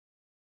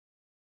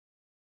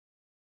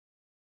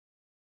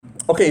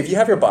Okay, if you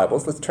have your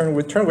Bibles, let's turn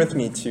with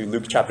me to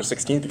Luke chapter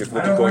 16 because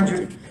we'll be going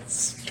to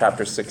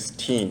chapter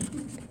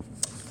 16.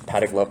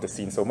 Paddock loved the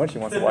scene so much he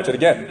wants to watch it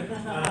again.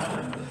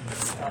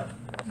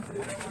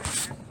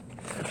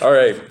 All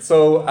right,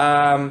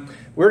 so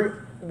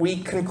we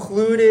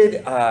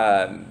concluded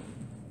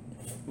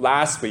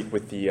last week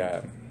with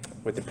the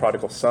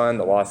prodigal son,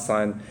 the lost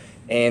son,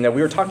 and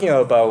we were talking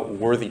about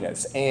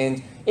worthiness.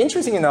 And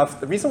interesting enough,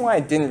 the reason why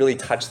I didn't really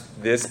touch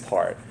this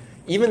part,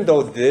 even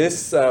though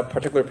this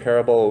particular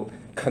parable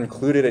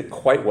concluded it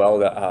quite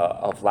well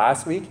of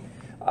last week,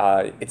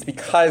 it's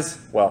because,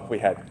 well, we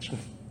had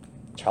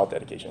child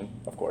dedication,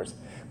 of course.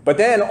 But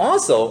then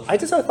also, I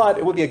just thought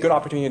it would be a good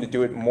opportunity to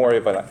do it more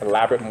of an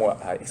elaborate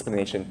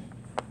explanation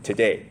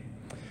today.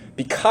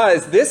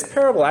 Because this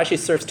parable actually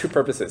serves two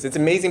purposes. It's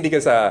amazing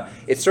because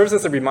it serves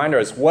as a reminder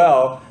as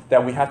well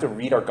that we have to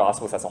read our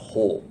Gospels as a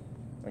whole.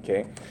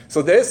 Okay?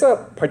 So this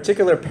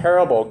particular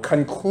parable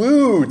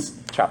concludes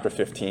chapter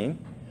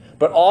 15,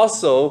 but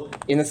also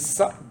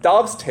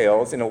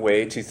dovetails in a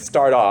way to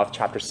start off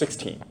chapter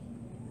 16.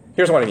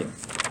 Here's what I mean.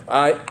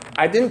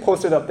 I didn't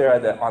post it up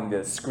there on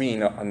the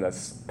screen on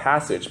this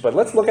passage, but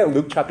let's look at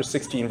Luke chapter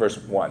 16, verse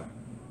 1.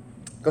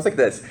 It goes like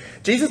this.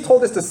 Jesus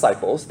told his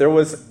disciples there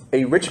was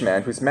a rich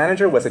man whose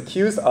manager was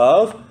accused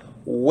of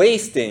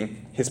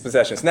wasting his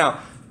possessions. Now,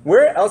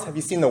 where else have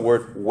you seen the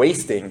word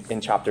wasting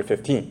in chapter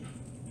 15?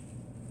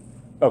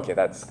 Okay,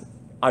 that's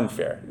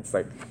unfair. It's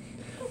like,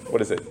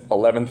 what is it,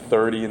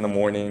 11:30 in the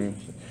morning?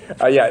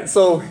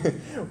 So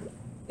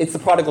it's the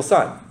prodigal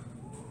son,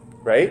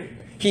 right?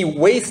 He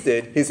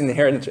wasted his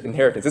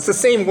inheritance. It's the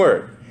same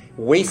word,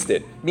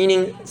 wasted,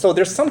 meaning, so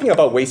there's something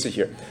about wasted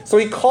here. So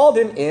he called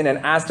him in and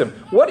asked him,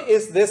 "What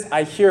is this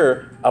I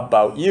hear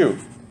about you?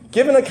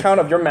 Give an account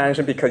of your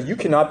management because you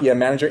cannot be a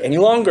manager any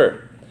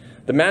longer."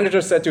 The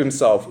manager said to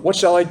himself, "What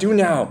shall I do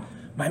now?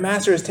 My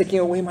master is taking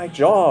away my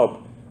job.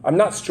 I'm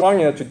not strong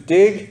enough to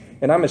dig,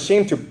 and I'm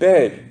ashamed to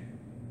beg."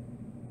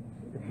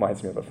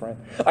 Reminds me of a friend.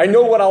 "I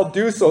know what I'll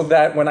do so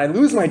that when I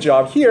lose my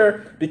job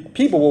here,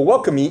 people will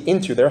welcome me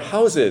into their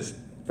houses."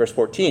 Verse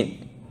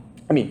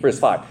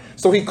 5.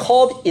 So he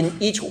called in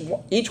each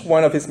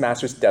one of his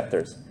master's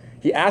debtors.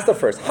 He asked the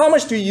first, "How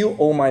much do you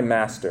owe my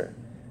master?"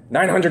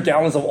 900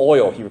 gallons of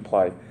oil, he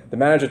replied. The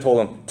manager told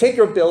him, "Take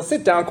your bill,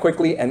 sit down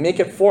quickly, and make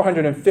it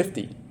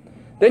 450.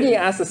 Then he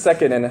asked the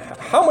second, "And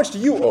how much do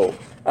you owe?"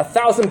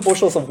 1,000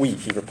 bushels of wheat,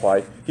 he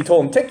replied. He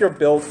told him, "Take your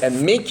bill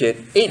and make it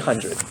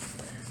 800.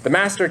 The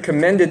master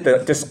commended the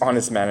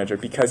dishonest manager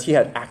because he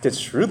had acted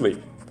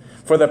shrewdly.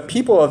 For the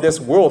people of this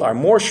world are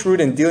more shrewd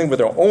in dealing with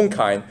their own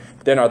kind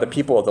than are the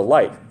people of the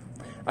light.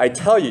 I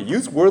tell you,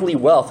 use worldly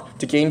wealth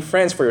to gain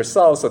friends for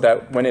yourselves so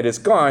that when it is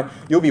gone,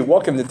 you'll be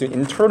welcomed into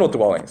eternal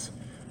dwellings.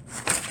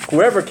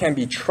 Whoever can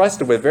be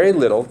trusted with very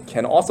little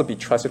can also be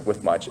trusted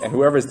with much, and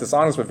whoever is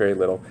dishonest with very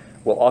little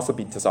will also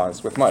be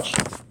dishonest with much."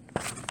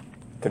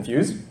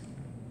 Confused?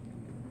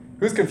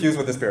 Who's confused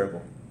with this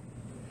parable?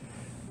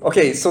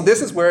 Okay, so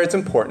this is where it's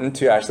important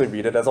to actually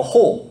read it as a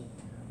whole.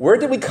 Where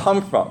did we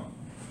come from?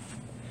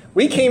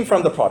 We came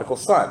from the prodigal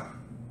son,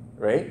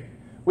 right?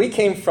 We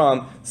came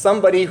from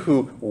somebody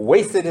who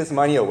wasted his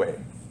money away,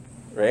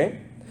 right?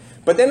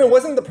 But then it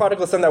wasn't the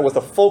prodigal son that was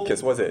the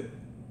focus, was it?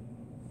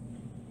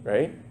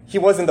 Right? He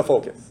wasn't the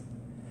focus.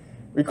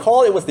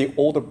 Recall it was the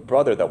older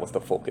brother that was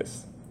the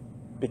focus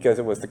because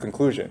it was the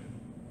conclusion.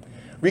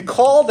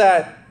 Recall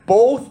that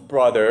both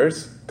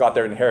brothers got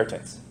their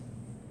inheritance.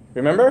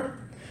 Remember?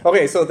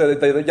 Okay, so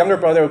the younger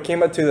brother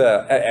came up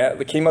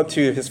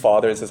to his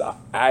father and says,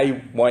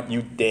 "I want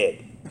you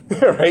dead."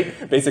 Right?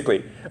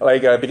 Basically,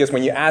 because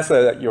when you ask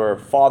your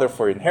father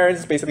for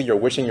inheritance, basically you're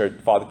wishing your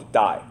father to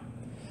die.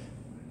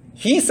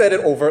 He said it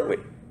overtly.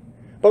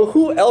 But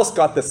who else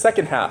got the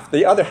second half,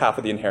 the other half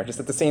of the inheritance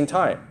at the same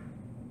time?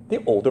 The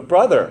older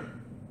brother.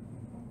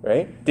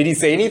 Right? Did he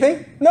say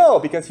anything? No,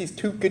 because he's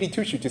too goody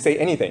two-shoes to say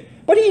anything.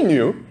 But he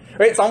knew.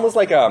 Right? It's almost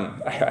like in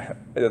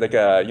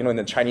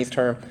the Chinese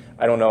term,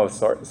 I don't know.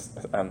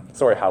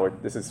 Sorry, Howard.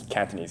 This is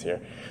Cantonese here.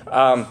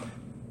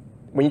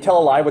 When you tell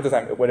a lie,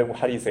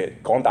 how do you say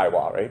it? Gong dai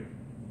wa, right?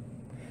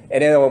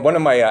 And then one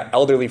of my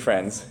elderly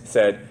friends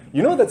said,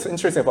 "You know what's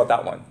interesting about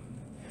that one?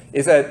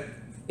 Is that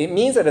it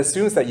means that it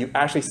assumes that you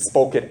actually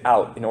spoke it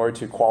out in order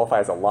to qualify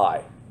as a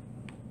lie.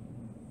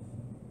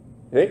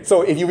 Okay?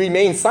 So if you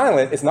remain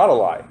silent, it's not a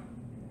lie.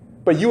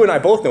 But you and I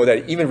both know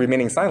that even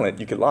remaining silent,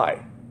 you could lie.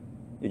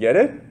 You get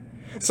it?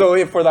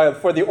 So for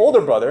the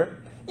older brother,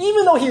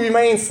 even though he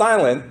remained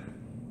silent,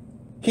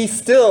 he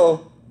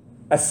still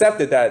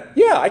accepted that,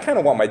 yeah, I kind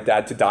of want my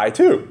dad to die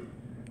too,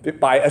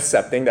 by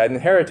accepting that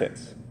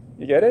inheritance.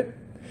 You get it?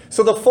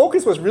 So the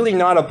focus was really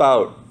not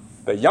about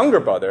the younger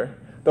brother.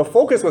 The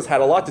focus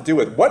had a lot to do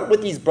with what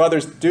would these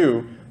brothers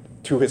do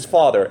to his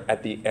father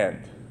at the end?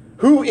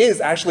 Who is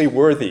actually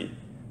worthy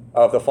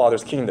of the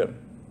father's kingdom?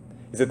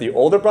 Is it the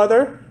older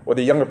brother or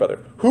the younger brother?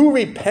 Who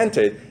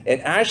repented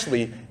and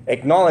actually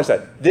acknowledged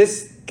that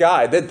this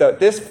guy,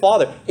 this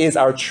father is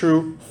our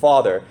true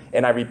father,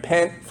 and I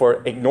repent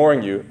for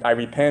ignoring you. I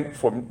repent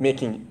for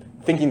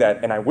thinking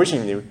that, and I'm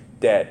wishing you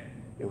dead.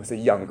 It was a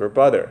younger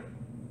brother.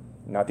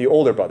 not the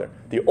older brother.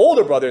 The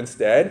older brother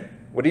instead,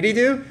 what did he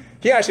do?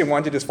 He actually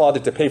wanted his father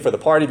to pay for the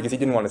party because he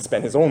didn't want to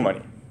spend his own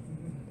money.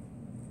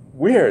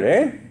 Weird,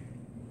 eh?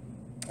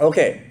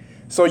 Okay,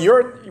 so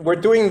we're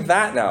doing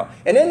that now.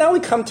 And then now we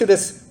come to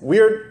this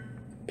weird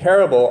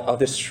parable of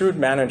this shrewd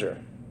manager,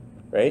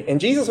 right? And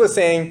Jesus was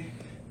saying,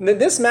 that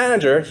this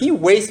manager, he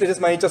wasted his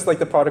money just like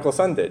the prodigal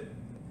son did.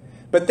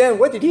 But then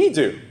what did he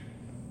do?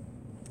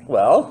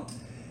 Well,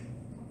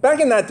 back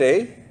in that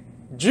day,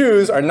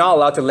 Jews are not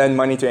allowed to lend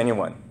money to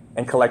anyone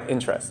and collect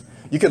interest.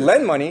 You could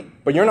lend money,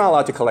 but you're not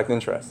allowed to collect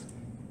interest.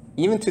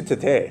 Even to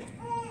today,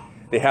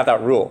 they have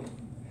that rule.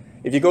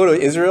 If you go to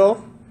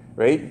Israel,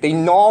 right,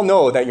 they all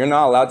know that you're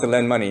not allowed to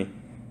lend money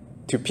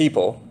to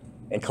people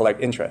and collect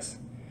interest.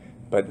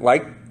 But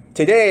like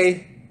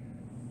today,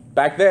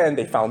 back then,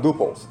 they found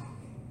loopholes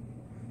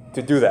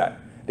to do that.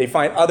 They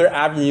find other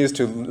avenues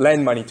to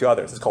lend money to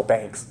others. It's called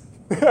banks,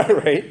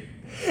 right?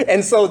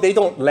 And so they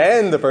don't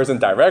lend the person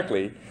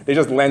directly. They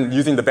just lend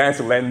using the banks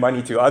to lend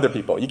money to other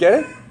people. You get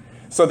it?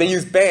 So they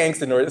use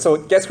banks in order. So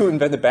guess who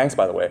invented banks,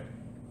 by the way?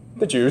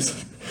 The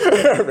Jews,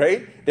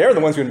 right? They're the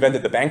ones who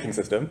invented the banking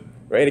system,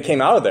 right? It came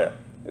out of there.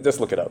 Just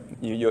look it up.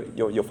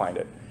 You'll find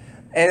it.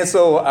 And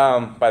so,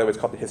 by the way, it's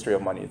called The History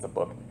of Money. It's a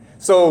book.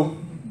 So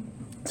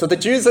the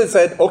Jews had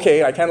said,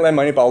 okay, I can't lend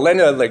money, but I'll lend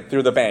it like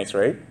through the banks,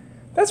 right?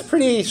 That's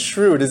pretty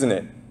shrewd, isn't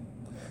it?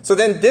 So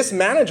then this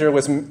manager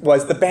was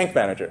the bank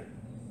manager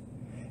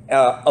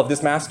of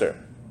this master.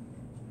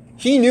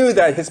 He knew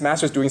that his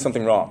master is doing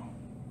something wrong.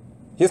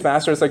 His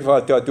master is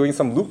like doing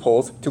some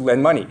loopholes to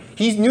lend money.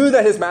 He knew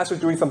that his master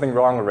is doing something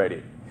wrong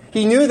already.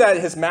 He knew that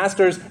his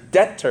master's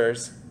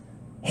debtors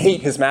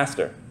hate his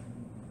master,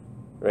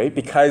 right?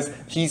 Because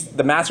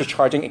the master's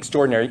charging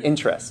extraordinary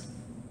interest,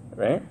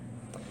 right?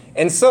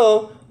 And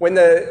so when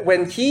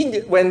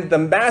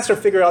the master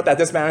figured out that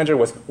this manager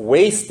was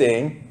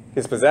wasting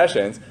his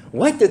possessions,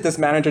 what did this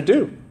manager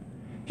do?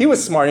 He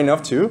was smart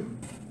enough to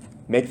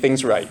make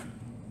things right.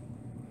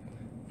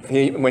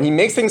 When he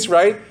makes things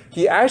right,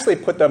 he actually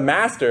put the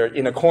master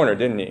in a corner,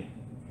 didn't he?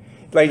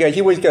 Like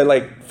he would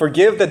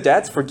forgive the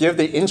debts, forgive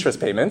the interest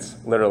payments,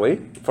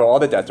 literally, for all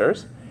the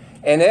debtors,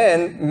 and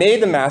then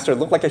made the master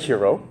look like a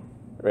hero,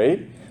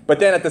 right? But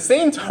then at the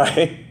same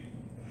time,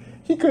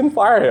 he couldn't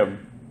fire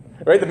him,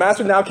 right? The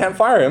master now can't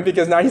fire him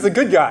because now he's a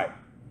good guy.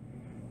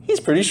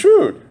 He's pretty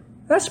shrewd.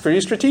 That's pretty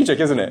strategic,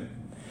 isn't it?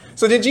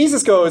 So then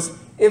Jesus goes,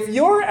 if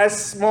you're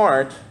as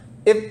smart,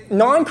 if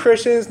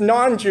non-Christians,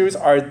 non-Jews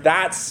are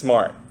that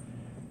smart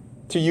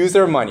to use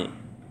their money,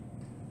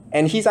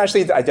 and he's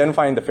actually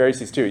identifying the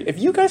Pharisees too. If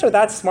you guys are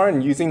that smart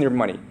in using your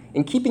money,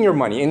 in keeping your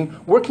money, in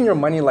working your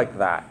money like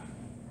that,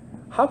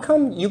 how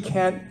come you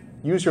can't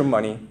use your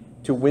money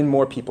to win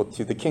more people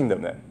to the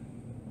kingdom then?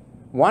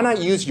 Why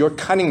not use your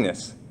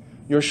cunningness,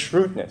 your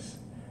shrewdness,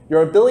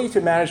 your ability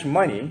to manage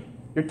money,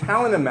 your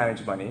talent to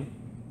manage money,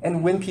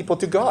 and win people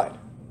to God?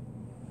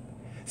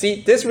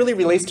 See, this really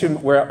relates to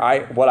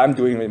what I'm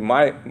doing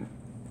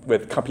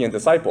with Company and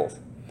Disciples.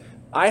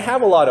 I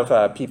have a lot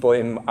of people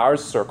in our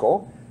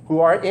circle who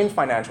are in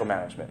financial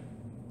management.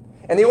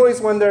 And they always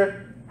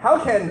wonder,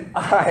 how can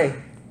I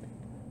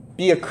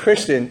be a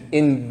Christian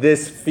in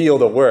this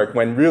field of work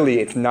when really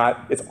it's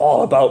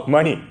all about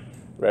money,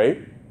 right?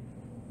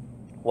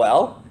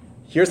 Well,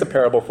 here's the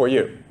parable for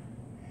you.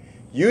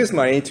 Use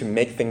money to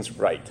make things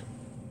right.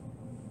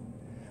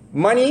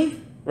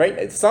 Money,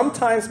 right?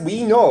 Sometimes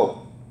we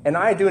know, and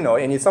I do know,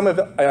 and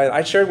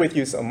I shared with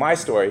you my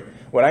story,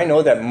 when I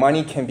know that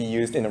money can be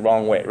used in the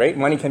wrong way, right?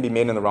 Money can be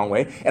made in the wrong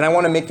way, and I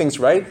want to make things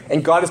right,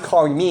 and God is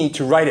calling me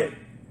to right it,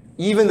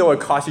 even though it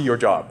cost you your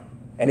job.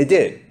 And it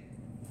did.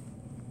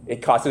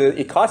 It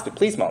costed,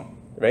 please mom,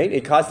 right?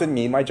 It costed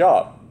me my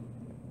job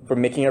for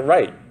making it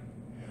right.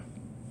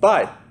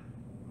 But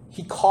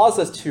he calls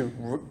us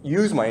to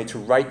use money to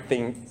right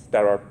things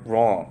that are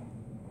wrong.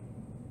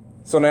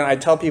 So then I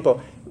tell people,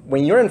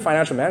 when you're in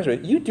financial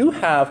management, you do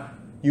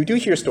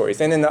hear stories.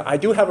 And then I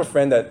do have a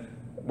friend that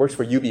works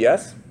for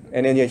UBS,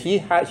 and then he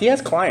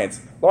has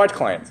clients, large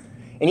clients,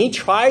 and he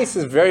tries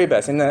his very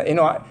best. And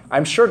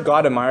I'm sure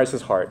God admires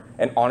his heart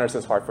and honors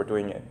his heart for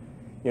doing it.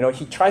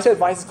 He tries to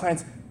advise his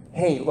clients,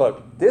 hey,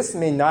 look, this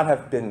may not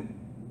have been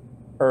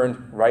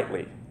earned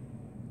rightly.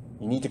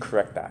 You need to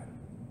correct that.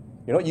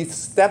 You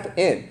step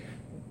in.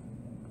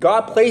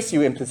 God placed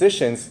you in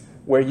positions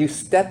where you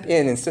step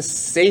in and just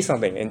say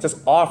something and just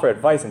offer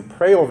advice and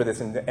pray over this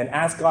and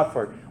ask God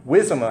for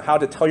wisdom on how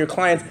to tell your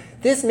clients,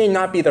 this may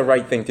not be the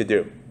right thing to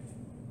do.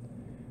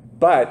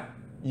 But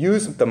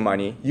use the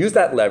money, use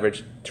that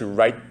leverage to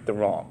right the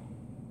wrong.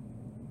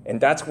 And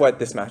that's what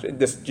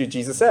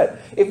Jesus said.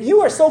 If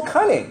you are so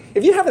cunning,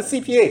 if you have a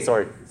CPA,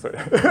 sorry,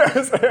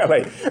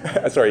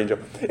 Angel.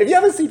 If you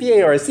have a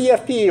CPA or a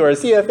CFP or a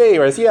CFA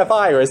or a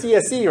CFI or a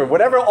CSC or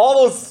whatever,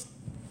 all those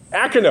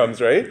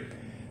acronyms, right?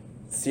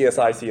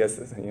 CSI,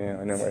 CS, yeah,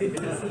 I know,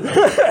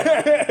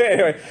 right?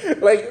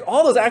 Anyway,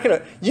 all those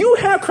acronyms, you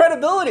have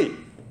credibility.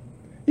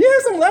 You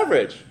have some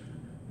leverage.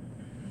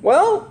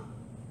 Well,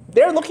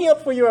 they're looking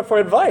up for you for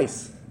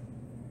advice.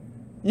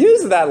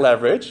 Use that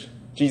leverage,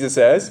 Jesus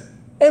says,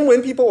 and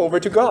win people over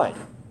to God.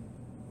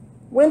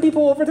 Win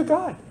people over to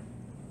God.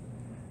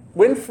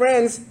 Win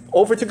friends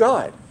over to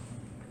God.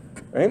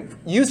 Right?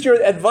 Use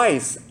your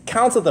advice,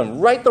 counsel them,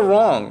 right the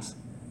wrongs,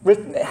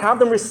 have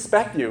them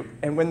respect you,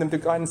 and win them to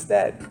God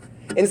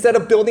instead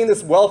of building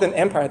this wealth and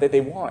empire that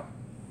they want.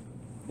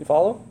 You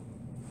follow?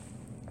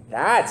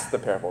 That's the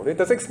parable.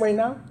 Does it explain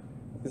now?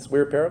 This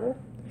weird parable?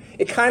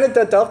 It kind of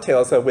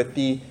dovetails with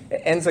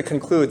it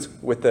concludes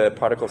with the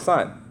prodigal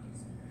son.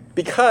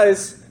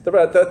 Because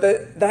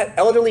that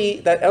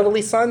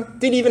elderly son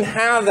didn't even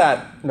have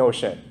that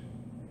notion.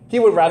 He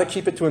would rather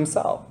keep it to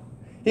himself.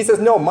 He says,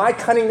 no, my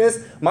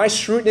cunningness, my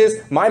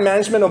shrewdness, my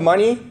management of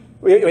money,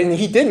 and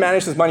he did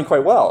manage his money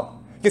quite well,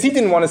 because he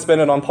didn't want to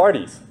spend it on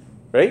parties,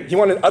 right? He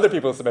wanted other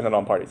people to spend it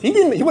on parties.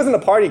 He wasn't a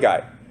party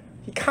guy.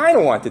 He kind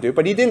of wanted to do,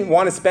 but he didn't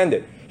want to spend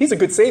it. He's a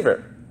good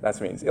saver. That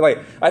means, like,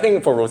 I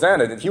think for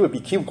Rosanna, he would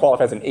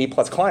qualify as an A+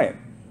 client,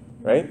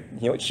 right?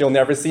 She'll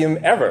never see him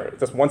ever,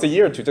 just once a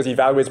year to just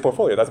evaluate his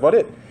portfolio. That's about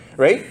it,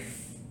 right?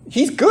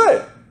 He's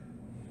good,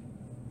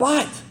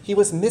 but he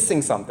was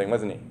missing something,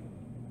 wasn't he?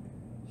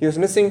 He was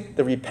missing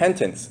the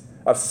repentance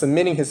of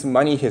submitting his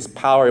money, his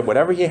power,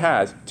 whatever he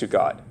has, to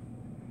God.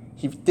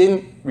 He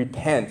didn't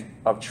repent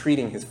of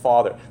treating his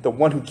father, the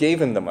one who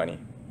gave him the money.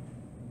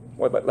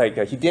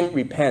 He didn't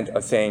repent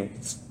of saying,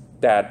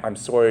 Dad, I'm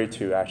sorry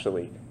to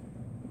actually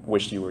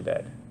wish you were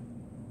dead.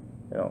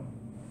 You know.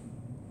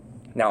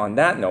 Now, on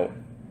that note,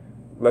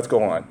 let's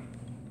go on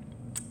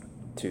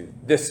to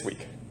this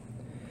week.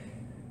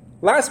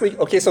 Last week,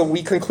 okay, so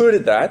we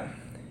concluded that,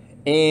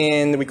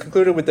 and we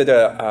concluded with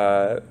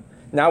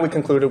now we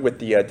concluded with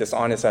the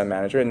dishonest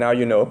manager, and now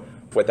you know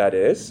what that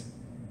is.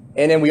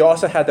 And then we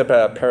also had the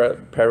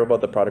parable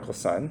of the prodigal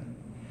son.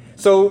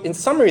 So in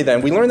summary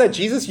then, we learned that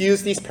Jesus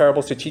used these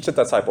parables to teach the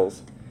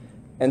disciples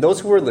and those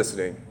who were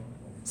listening,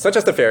 such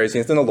as the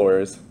Pharisees and the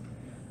lawyers,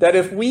 that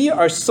if we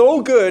are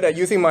so good at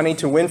using money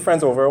to win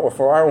friends over or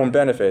for our own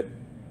benefit,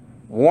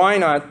 why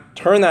not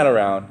turn that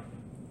around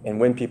and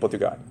win people to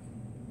God?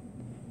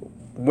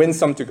 Win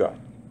some to God.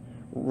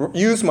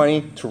 Use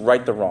money to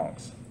right the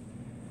wrongs.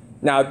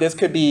 Now, this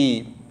could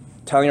be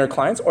telling your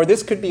clients, or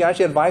this could be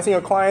actually advising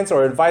your clients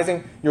or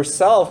advising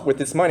yourself with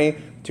this money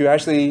to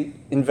actually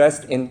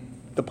invest in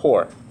the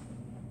poor,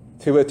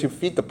 to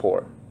feed the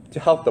poor, to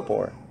help the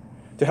poor,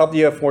 to help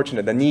the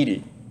unfortunate, the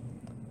needy,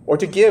 or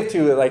to give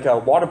to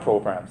water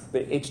programs, the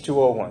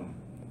H2O one,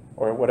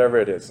 or whatever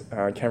it is.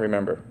 I can't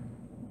remember.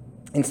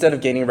 Instead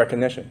of gaining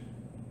recognition.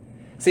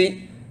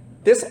 See,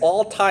 this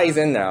all ties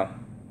in now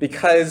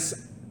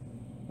because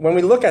when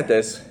we look at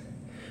this,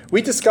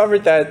 we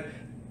discovered that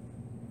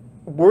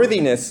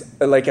worthiness,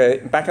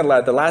 back in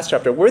the last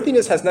chapter,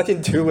 worthiness has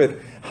nothing to do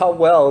with how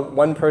well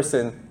one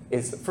person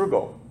is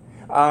frugal.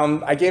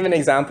 I gave an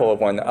example of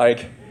one.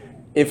 I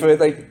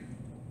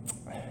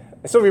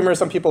still remember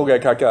some people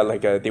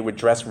they would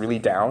dress really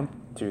down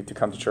to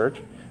come to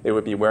church. They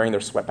would be wearing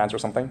their sweatpants or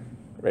something,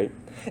 right?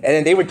 And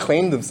then they would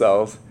claim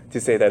themselves to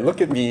say that,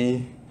 look at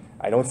me,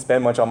 I don't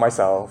spend much on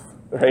myself,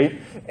 right?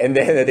 And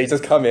then they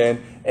just come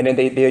in and then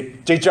they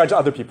judge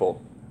other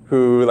people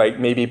who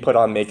maybe put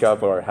on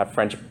makeup or have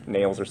French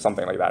nails or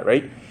something like that,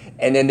 right?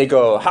 And then they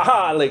go,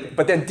 haha,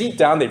 but then deep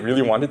down they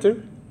really wanted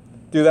to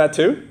do that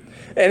too.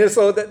 And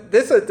so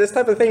this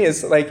type of thing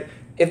is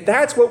if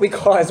that's what we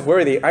call as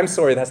worthy, I'm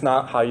sorry, that's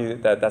not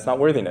that's not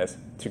worthiness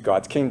to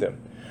God's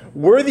kingdom.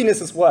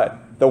 Worthiness is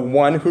what? The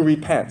one who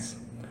repents,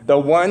 the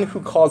one who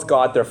calls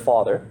God their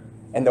Father,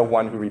 and the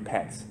one who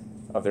repents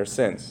of their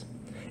sins.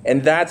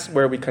 And that's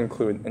where we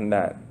conclude in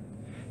that.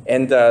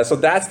 And so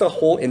that's the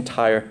whole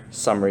entire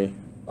summary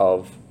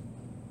of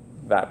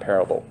that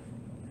parable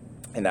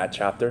in that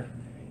chapter.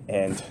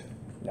 And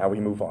now we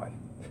move on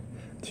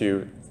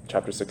to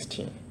chapter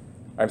 16.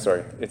 I'm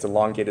sorry, it's a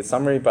elongated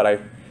summary, but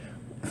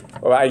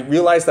I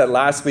realized that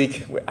last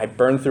week I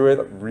burned through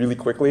it really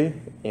quickly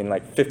in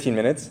 15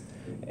 minutes,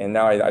 and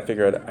now I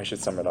figured I should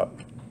sum it up.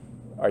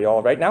 Are you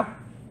all right now?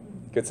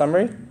 Good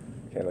summary?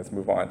 Okay, let's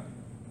move on.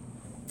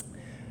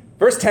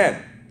 Verse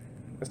 10.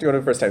 Let's go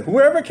to verse 10.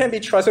 Whoever can be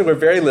trusted with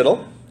very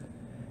little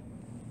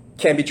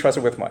can be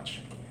trusted with much.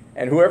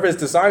 And whoever is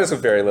dishonest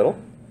with very little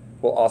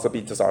will also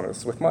be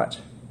dishonest with much.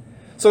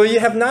 So you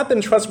have not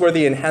been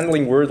trustworthy in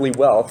handling worldly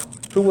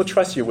wealth, who will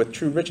trust you with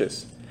true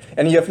riches?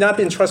 And you have not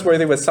been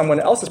trustworthy with someone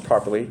else's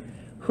property,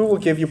 who will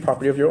give you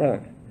property of your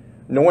own?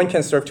 No one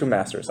can serve two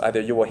masters.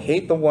 Either you will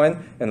hate the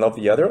one and love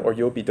the other, or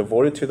you will be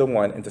devoted to the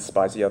one and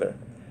despise the other.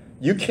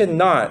 You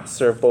cannot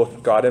serve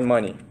both God and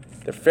money.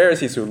 The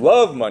Pharisees who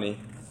love money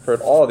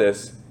heard all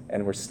this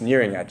and were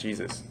sneering at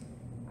Jesus.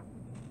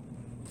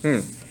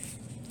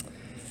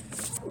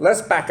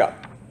 Let's back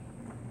up.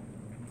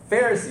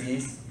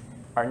 Pharisees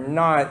are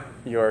not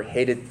your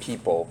hated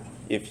people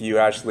if you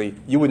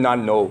would not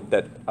know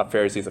that a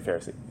Pharisee is a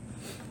Pharisee.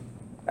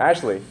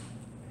 Actually,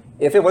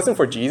 if it wasn't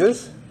for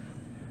Jesus,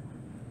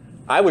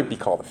 I would be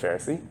called a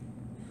Pharisee,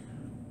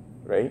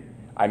 right?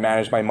 I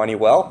manage my money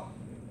well.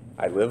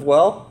 I live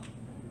well.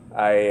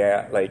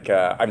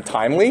 I'm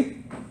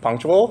timely,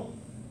 punctual.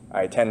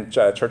 I attend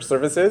church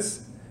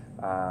services.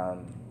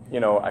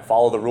 I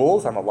follow the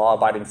rules. I'm a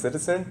law-abiding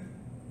citizen.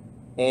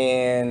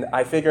 And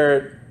I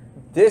figured,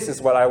 this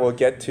is what I will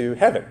get to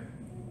heaven.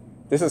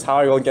 This is how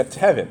I will get to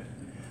heaven.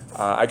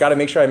 I got to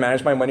make sure I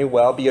manage my money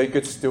well, be a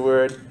good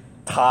steward,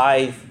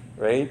 tithe,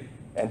 right?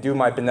 And do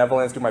my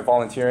benevolence, do my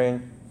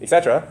volunteering,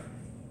 etc.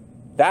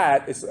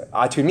 That is,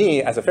 to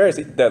me, as a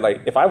Pharisee, that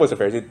like if I was a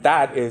Pharisee,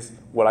 that is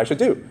what I should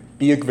do.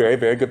 Be a very,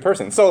 very good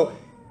person. So,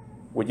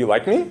 would you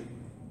like me?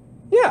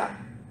 Yeah,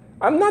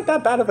 I'm not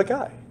that bad of a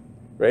guy,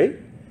 right?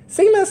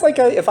 Same as like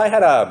if I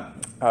had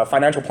a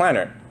financial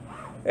planner.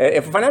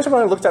 If a financial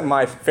planner looked at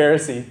my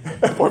Pharisee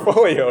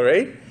portfolio,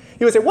 right?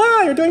 He would say,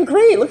 wow, you're doing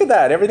great. Look at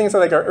that. Everything's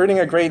like earning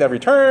a great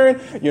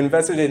return. You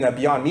invested in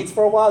Beyond Meats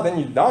for a while, then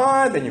you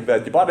not, then you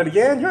bought it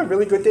again. You're a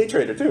really good day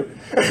trader too.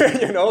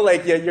 You know,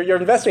 like you're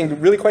investing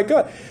really quite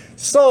good.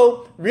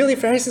 So really,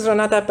 Pharisees are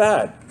not that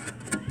bad.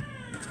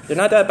 They're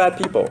not that bad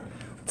people.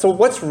 So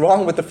what's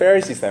wrong with the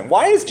Pharisees then?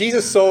 Why is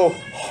Jesus so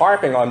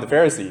harping on the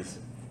Pharisees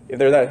if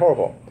they're that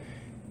horrible?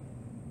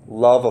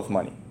 Love of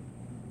money.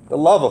 The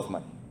love of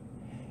money.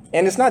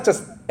 And it's not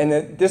just,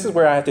 and this is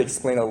where I have to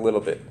explain a little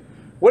bit.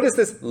 What is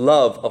this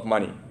love of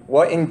money?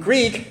 Well, in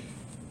Greek,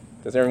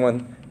 does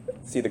everyone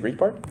see the Greek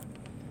part?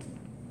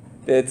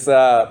 It's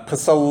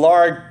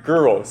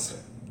pasalarguros.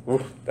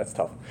 Ooh, that's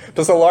tough.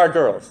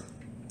 Pasalarguros.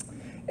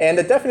 And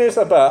the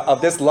definition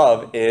of this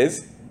love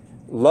is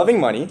loving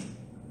money,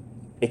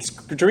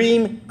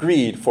 extreme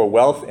greed for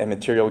wealth and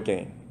material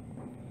gain.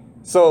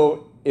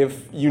 So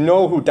if you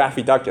know who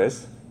Daffy Duck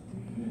is,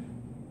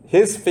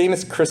 his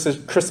famous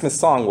Christmas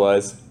song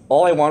was,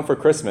 all I want for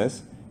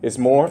Christmas is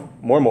more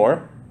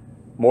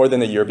than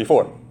the year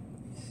before.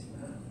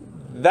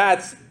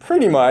 That's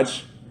pretty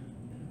much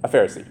a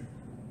Pharisee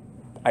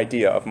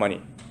idea of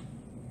money.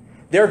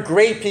 They're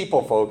great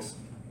people, folks.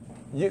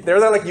 They're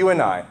like you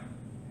and I.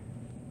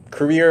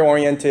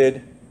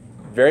 Career-oriented,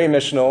 very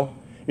missional.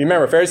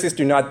 Remember, Pharisees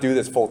do not do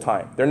this full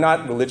time. They're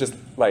not religious,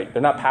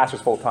 they're not pastors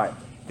full time.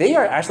 They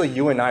are actually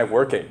you and I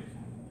working.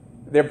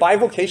 They're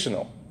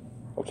bivocational,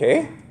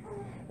 okay?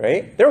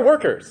 Right? They're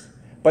workers,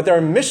 but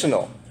they're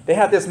missional. They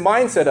have this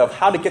mindset of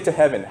how to get to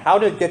heaven, how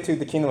to get to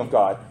the kingdom of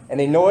God, and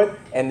they know it,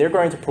 and they're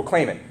going to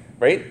proclaim it,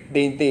 right?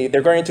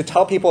 They're going to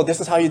tell people, this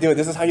is how you do it,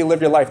 this is how you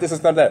live your life, this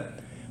is not that.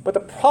 But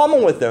the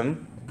problem with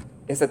them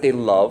is that they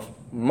love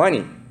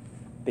money.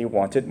 They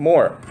wanted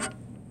more.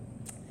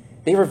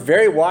 They were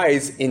very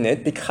wise in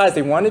it because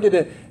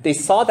they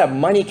saw that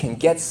money can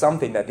get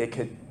something that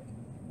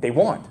they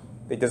want,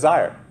 they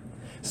desire.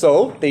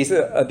 So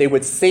they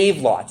would save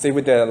lots. They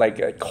would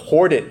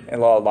hoard it in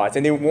lots,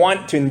 and they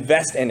want to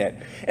invest in it.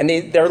 And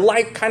their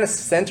life kind of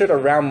centered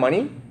around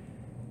money,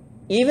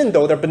 even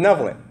though they're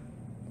benevolent.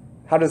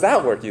 How does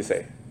that work, you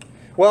say?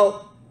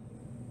 Well,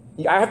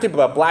 I have to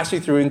blast you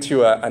through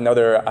into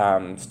another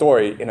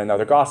story in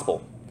another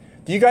gospel.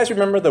 Do you guys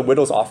remember the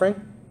widow's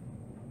offering?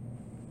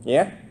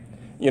 Yeah?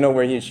 You know,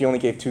 where she only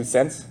gave 2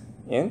 cents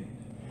in?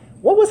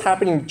 What was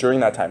happening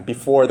during that time,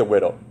 before the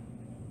widow?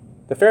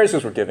 The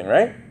Pharisees were giving,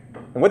 right?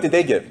 And what did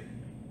they give?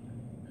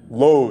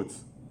 Loads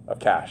of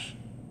cash.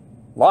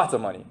 Lots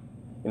of money.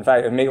 In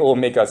fact, it will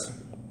make us,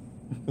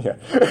 yeah.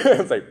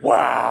 It's like,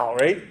 wow,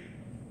 right?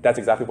 That's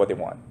exactly what they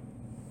want.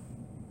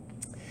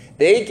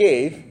 They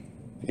gave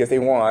because they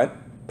want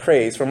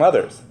praise from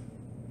others.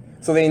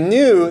 So they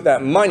knew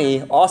that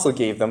money also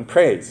gave them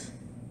praise,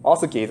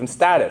 also gave them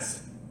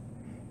status.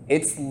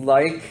 It's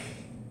like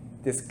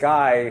this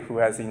guy who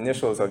has the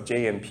initials of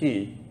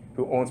J&P,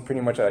 who owns pretty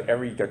much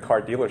every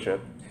car dealership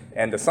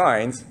and the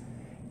signs.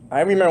 I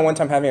remember one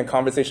time having a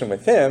conversation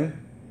with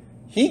him.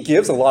 He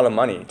gives a lot of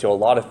money to a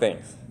lot of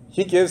things.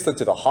 He gives to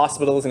the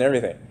hospitals and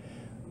everything.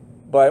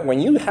 But when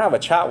you have a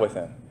chat with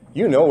him,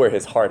 you know where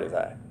his heart is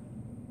at.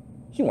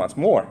 He wants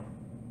more.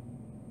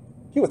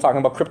 He was talking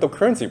about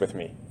cryptocurrency with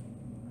me.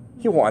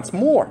 He wants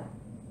more,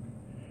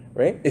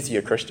 right? Is he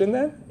a Christian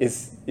then?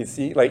 Is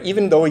he,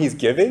 even though he's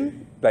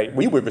giving,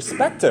 we would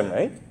respect him,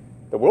 right?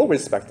 The world would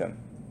respect him.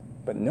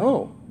 But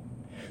no.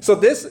 So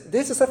this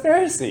is a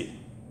Pharisee.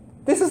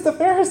 This is the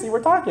Pharisee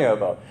we're talking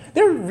about.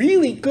 They're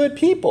really good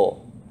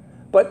people.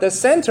 But the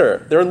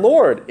center, their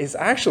Lord, is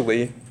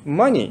actually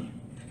money.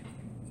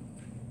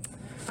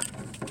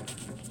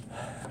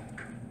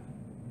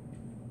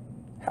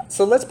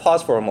 So let's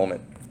pause for a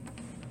moment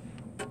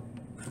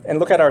and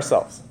look at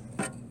ourselves.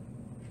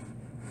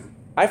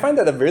 I find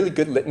that a really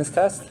good litmus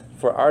test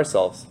for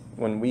ourselves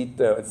when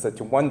it's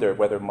to wonder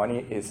whether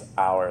money is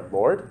our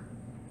Lord,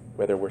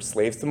 whether we're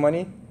slaves to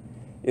money,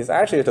 is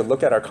actually to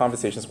look at our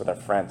conversations with our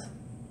friends.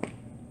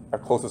 Our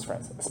closest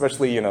friends,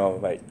 especially,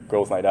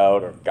 girls' night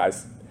out or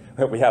guys.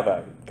 We have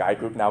a guy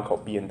group now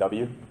called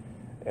B&W.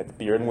 It's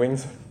beer and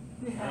wings,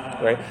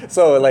 right?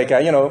 So,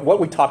 what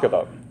we talk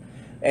about.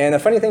 And the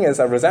funny thing is,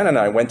 Rosanna and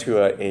I went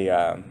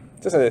to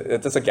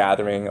just a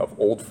gathering of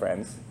old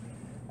friends.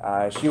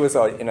 She was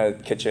in a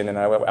kitchen, and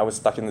I was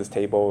stuck in this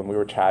table, and we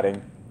were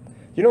chatting.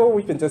 You know what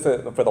we've been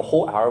for the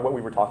whole hour, what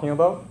we were talking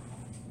about?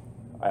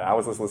 I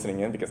was just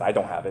listening in because I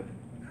don't have it.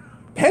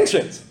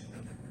 Pensions.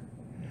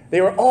 They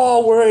were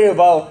all worried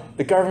about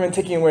the government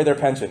taking away their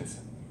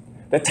pensions,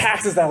 the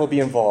taxes that will be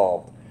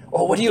involved.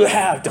 Oh, what do you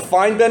have?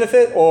 Defined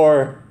benefit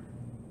or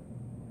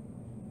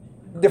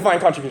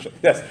Defined contribution,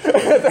 yes.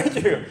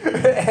 Thank you.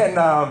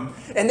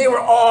 And they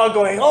were all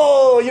going,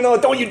 oh,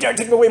 don't you dare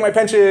take away my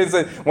pensions.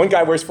 And one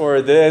guy works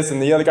for this,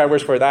 and the other guy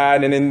works for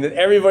that. And then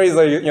everybody's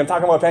like,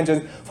 talking about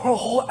pensions for a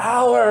whole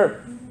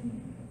hour.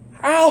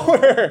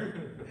 Hour!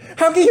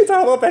 How can you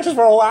talk about pensions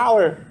for a whole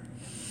hour?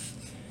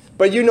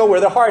 But you know where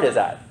their heart is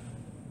at.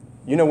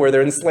 You know where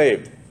they're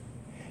enslaved.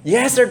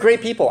 Yes, they're great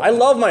people. I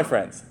love my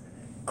friends.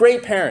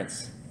 Great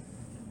parents.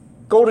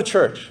 Go to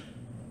church.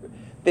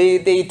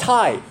 They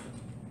tithe.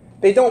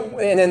 They don't,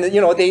 and then,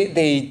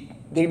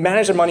 they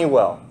manage their money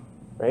well,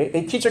 right?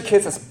 They teach their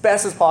kids as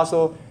best as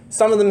possible.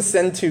 Some of them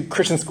send to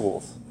Christian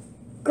schools.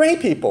 Great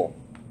people.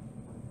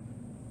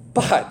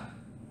 But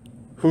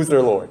who's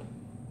their Lord?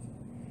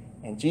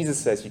 And Jesus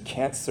says you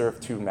can't serve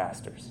two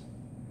masters.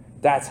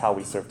 That's how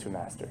we serve two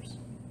masters.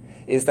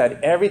 Is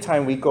that every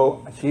time we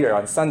go here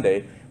on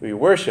Sunday, we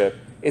worship,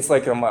 it's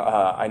like,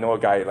 I know a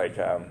guy,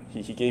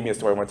 he gave me a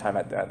story one time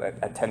at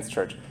 10th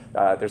Church.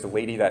 There's a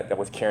lady that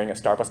was carrying a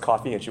Starbucks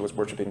coffee, and she was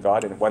worshiping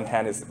God, and one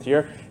hand is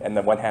here, and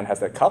then one hand has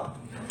the cup.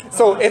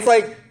 So it's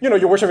like,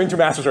 you're worshiping two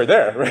masters right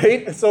there,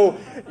 right? So,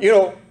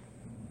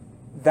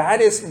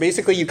 that is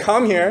basically, you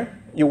come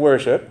here, you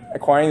worship,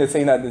 acquiring the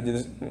saying that,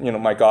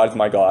 my God is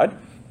my God.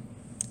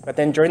 But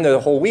then during the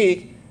whole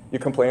week, you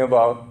complain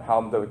about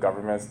how the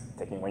government is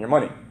taking away your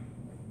money.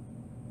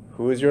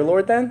 Who is your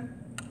Lord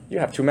then? You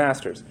have two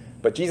masters.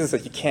 But Jesus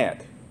says you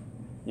can't.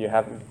 You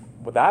have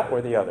that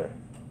or the other.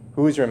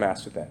 Who is your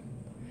master then?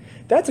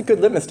 That's a good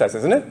litmus test,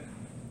 isn't it?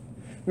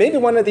 Maybe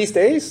one of these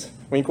days,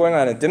 when you're going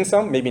on a dim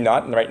sum, maybe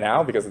not right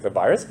now because of the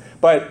virus,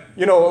 but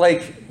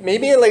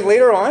maybe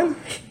later on,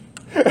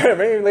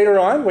 maybe later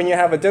on when you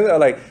have a dim,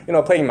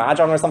 playing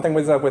mahjong or something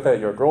with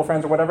your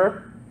girlfriends or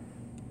whatever,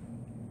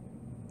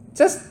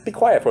 just be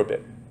quiet for a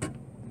bit.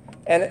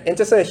 And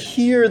just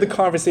hear the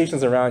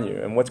conversations around you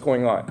and what's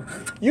going on.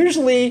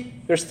 Usually,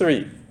 there's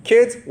three.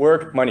 Kids,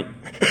 work, money,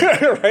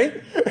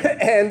 right?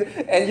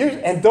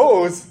 And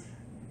those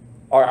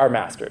are our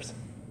masters.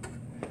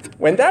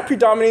 When that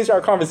predominates our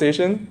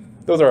conversation,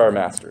 those are our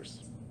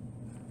masters.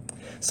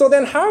 So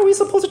then how are we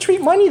supposed to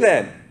treat money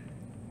then?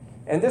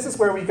 And this is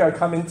where we got to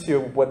come into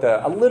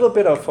a little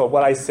bit of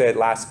what I said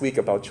last week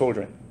about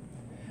children.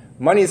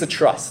 Money is a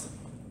trust.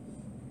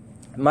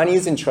 Money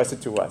is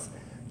entrusted to us.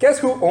 Guess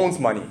who owns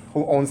money?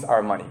 Who owns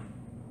our money?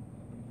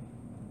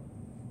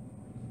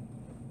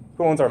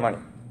 Who owns our money?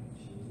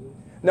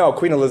 No,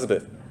 Queen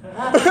Elizabeth.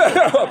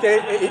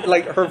 Okay,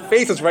 her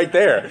face is right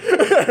there,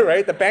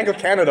 right? The Bank of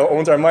Canada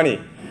owns our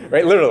money,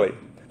 right? Literally.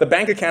 The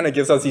Bank of Canada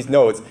gives us these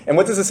notes. And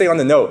what does it say on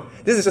the note?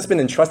 This has just been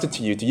entrusted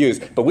to you to use,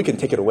 but we can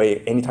take it away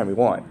anytime we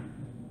want.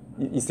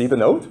 You see the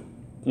note?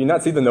 Do you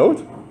not see the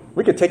note?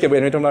 We could take it away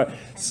anytime we want.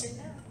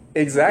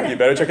 Exactly, you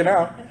better check it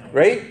out,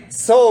 right?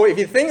 So if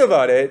you think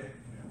about it,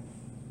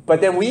 but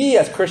then we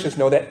as Christians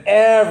know that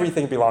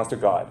everything belongs to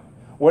God.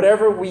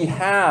 Whatever we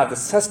have, the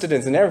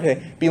sustenance and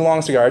everything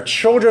belongs to God. Our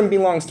children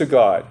belongs to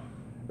God,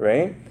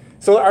 right?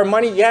 So our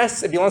money,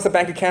 yes, it belongs to the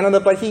Bank of Canada,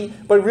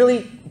 but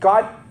really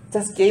God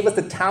just gave us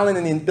the talent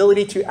and the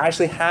ability to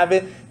actually have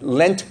it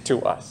lent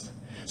to us.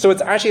 So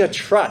it's actually a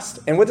trust.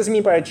 And what does it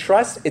mean by a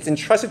trust? It's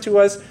entrusted to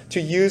us to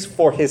use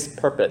for His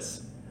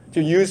purpose,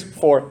 to use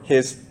for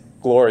His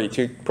glory,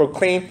 to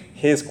proclaim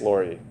His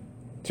glory,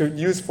 to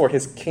use for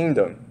His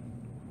kingdom.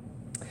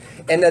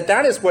 And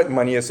that is what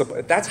money is.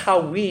 That's how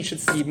we should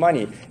see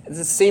money. It's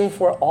the same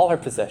for all our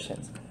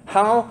possessions.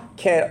 How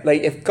can,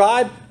 if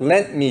God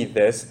lent me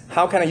this,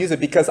 how can I use it?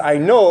 Because I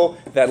know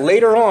that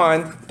later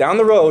on, down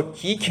the road,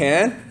 He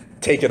can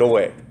take it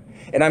away.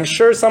 And I'm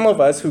sure some of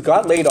us who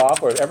got laid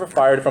off or ever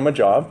fired from a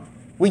job,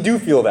 we do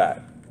feel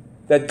that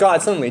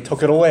God suddenly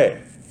took it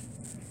away.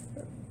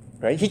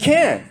 Right? He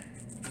can.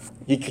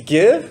 He could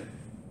give,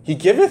 He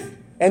giveth,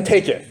 and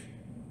taketh.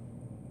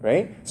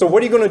 Right? So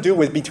what are you going to do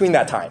between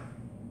that time?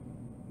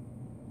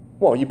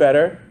 Well, you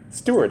better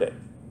steward it.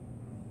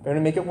 Better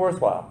make it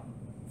worthwhile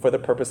for the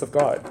purpose of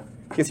God.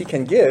 Because He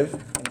can give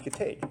and He can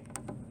take.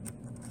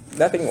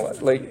 Nothing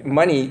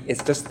money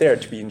is just there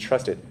to be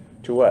entrusted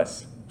to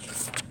us.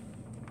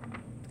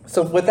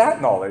 So with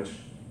that knowledge,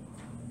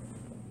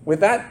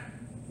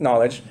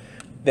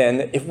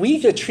 then if we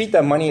could treat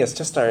that money as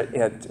just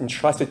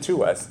entrusted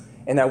to us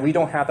and that we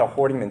don't have that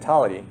hoarding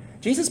mentality,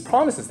 Jesus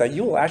promises that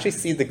you will actually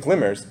see the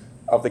glimmers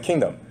of the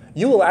kingdom.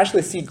 You will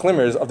actually see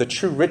glimmers of the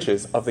true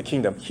riches of the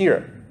kingdom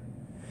here.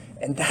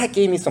 And that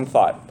gave me some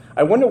thought.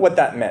 I wonder what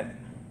that meant.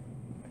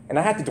 And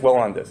I had to dwell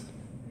on this.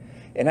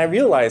 And I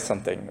realized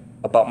something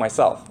about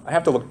myself. I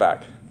have to look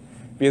back.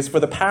 Because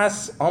for the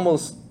past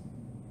almost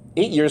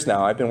 8 years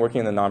now, I've been working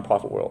in the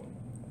nonprofit world.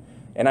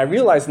 And I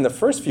realized in the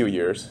first few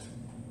years,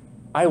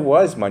 I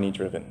was money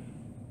driven.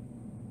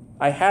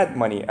 I had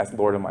money as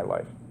Lord of my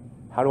life.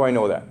 How do I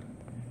know that?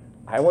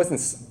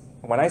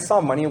 When I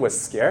saw money was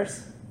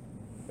scarce,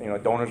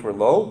 donors were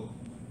low,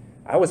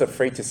 I was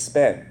afraid to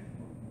spend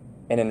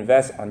and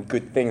invest on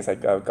good things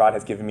like God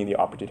has given me the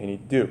opportunity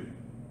to do.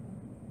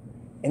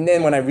 And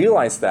then when I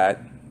realized that,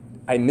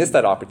 I missed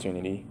that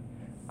opportunity,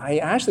 I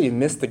actually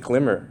missed the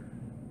glimmer,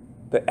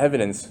 the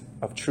evidence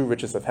of true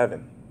riches of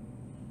heaven.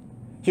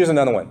 Here's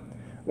another one.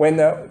 When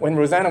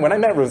I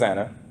met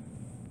Rosanna,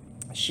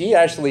 she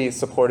actually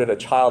supported a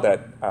child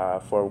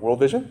for World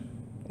Vision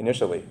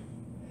initially,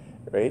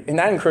 right? And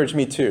that encouraged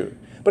me too.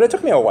 But it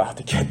took me a while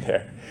to get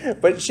there.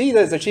 But she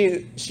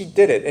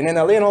did it. And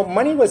then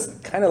money was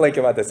kind of like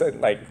about this,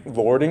 like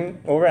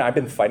lording over it. I've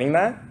been fighting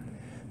that.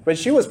 But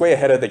she was way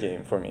ahead of the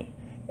game for me.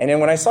 And then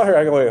when I saw her,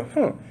 I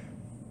go,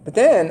 But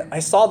then I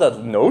saw the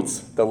notes,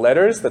 the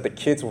letters that the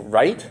kids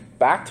write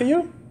back to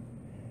you.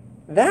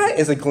 That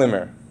is a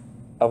glimmer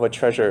of a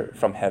treasure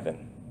from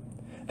heaven.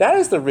 That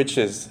is the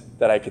riches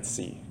that I could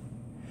see.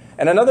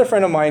 And another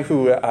friend of mine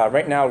who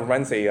right now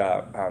runs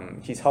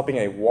he's helping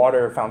a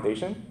water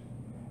foundation,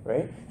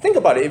 right? Think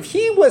about it. If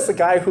he was a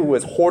guy who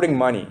was hoarding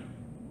money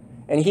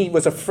and he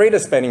was afraid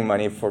of spending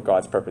money for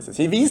God's purposes,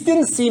 if he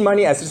didn't see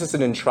money as just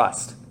an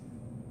entrust,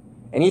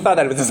 and he thought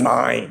that it was just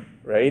mine,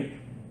 right?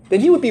 Then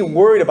he would be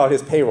worried about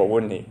his payroll,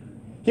 wouldn't he?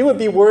 He would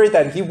be worried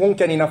that he won't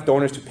get enough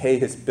donors to pay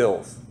his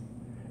bills,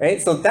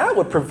 right? So that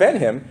would prevent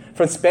him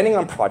from spending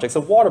on projects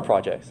of water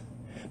projects.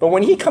 But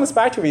when he comes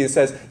back to me and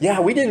says, yeah,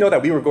 we didn't know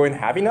that we were going to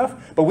have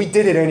enough, but we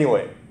did it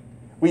anyway.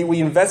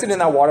 We invested in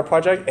that water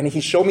project, and he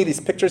showed me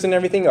these pictures and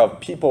everything of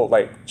people,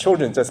 like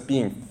children just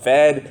being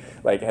fed,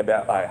 like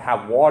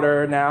have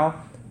water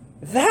now.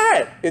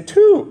 That, it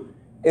too,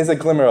 is a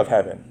glimmer of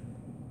heaven,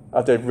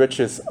 of the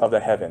riches of the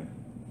heaven.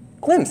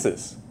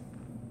 Glimpses.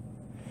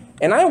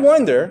 And I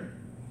wonder,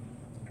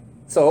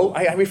 so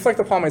I reflect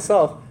upon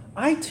myself,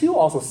 I too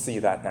also see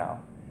that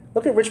now.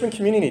 Look at Richmond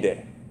Community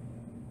Day,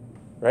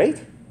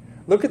 right?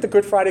 Look at the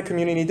Good Friday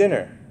Community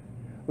Dinner.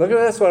 Look at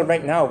us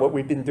right now, what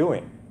we've been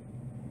doing.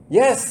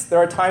 Yes, there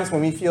are times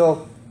when we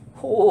feel,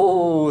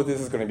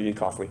 this is going to be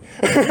costly,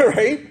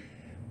 right?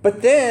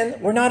 But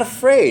then we're not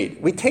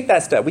afraid. We take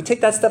that step. We take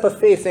that step of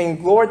faith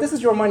saying, Lord, this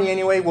is your money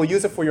anyway. We'll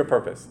use it for your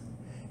purpose.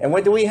 And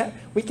what do we have?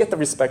 We get the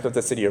respect of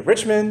the city of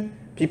Richmond.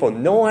 People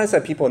know us,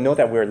 and people know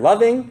that we're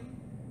loving.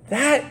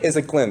 That is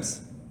a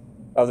glimpse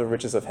of the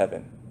riches of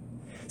heaven.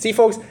 See,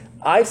 folks,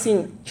 I've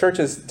seen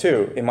churches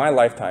too in my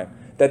lifetime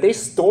that they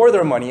store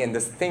their money in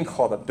this thing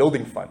called a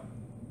building fund.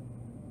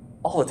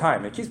 All the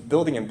time. It keeps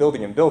building and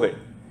building and building.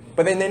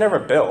 But then they never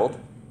build.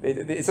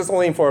 It's just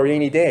only for a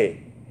rainy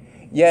day.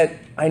 Yet,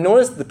 I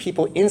noticed the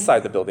people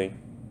inside the building,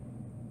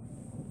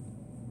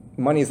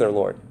 money is their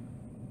Lord.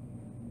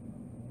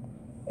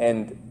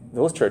 And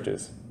those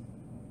churches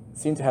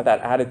seem to have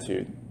that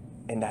attitude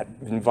and that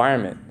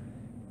environment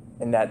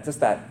and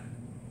that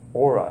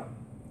aura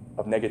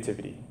of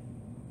negativity,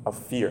 of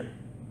fear,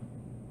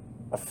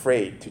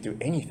 afraid to do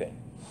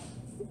anything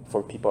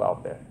for people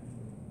out there.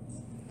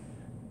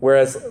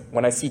 Whereas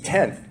when I see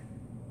 10th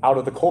out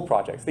of the coal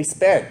projects, they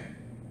spend.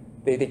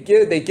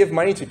 They give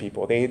money to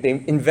people.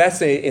 They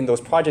invest in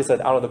those projects that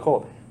are out of the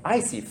coal.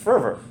 I see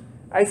fervor.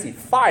 I see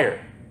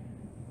fire.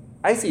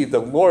 I see the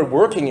Lord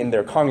working in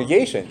their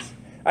congregations.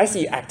 I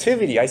see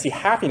activity. I see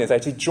happiness. I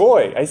see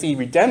joy. I see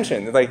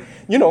redemption. Like,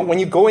 when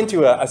you go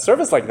into a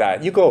service like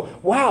that, you go,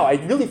 wow, I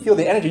really feel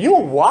the energy. You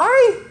know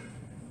why?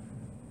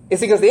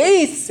 It's because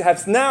they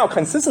have now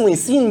consistently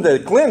seen the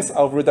glimpse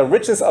of the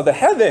richness of the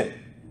heaven.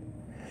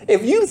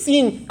 If you've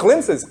seen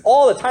glimpses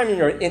all the time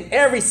in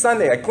every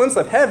Sunday, a glimpse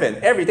of heaven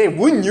every day,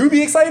 wouldn't you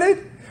be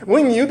excited?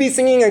 Wouldn't you be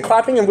singing and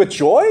clapping and with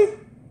joy?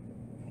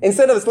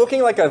 Instead of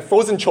looking like a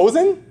frozen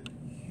chosen?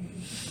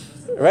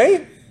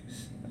 Right?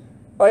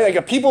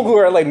 Like people who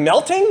are like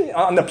melting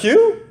on the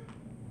pew?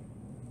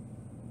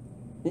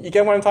 You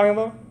get what I'm talking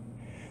about?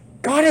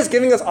 God is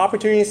giving us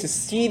opportunities to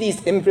see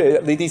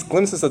these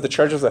glimpses of the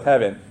treasures of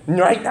heaven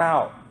right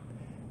now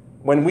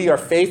when we are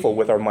faithful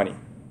with our money.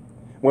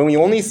 When we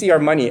only see our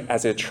money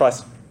as a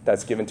trust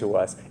that's given to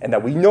us and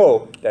that we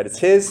know that it's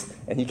His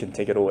and He can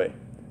take it away.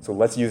 So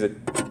let's use it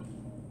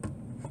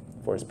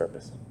for His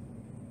purpose.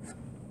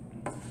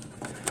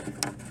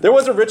 There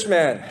was a rich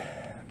man,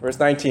 verse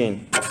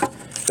 19.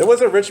 There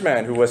was a rich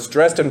man who was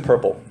dressed in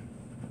purple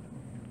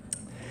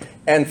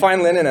and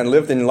fine linen and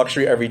lived in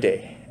luxury every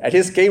day. At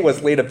his gate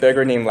was laid a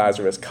beggar named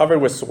Lazarus, covered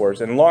with sores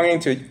and longing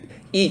to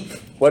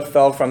eat what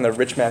fell from the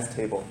rich man's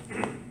table.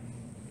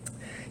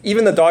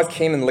 Even the dogs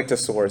came and licked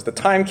his sores. The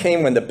time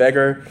came when the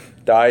beggar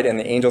died and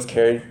the angels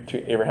carried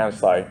to Abraham's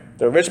side.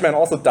 The rich man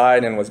also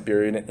died and was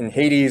buried in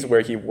Hades,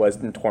 where he was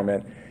in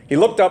torment. He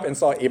looked up and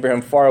saw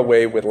Abraham far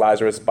away with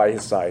Lazarus by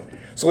his side.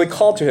 So he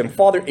called to him,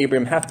 Father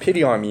Abraham, have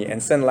pity on me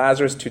and send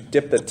Lazarus to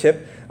dip the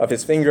tip of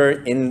his finger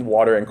in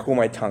water and cool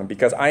my tongue,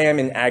 because I am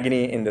in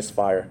agony in this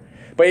fire.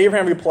 But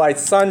Abraham replied,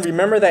 Son,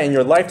 remember that in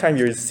your lifetime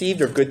you received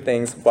your good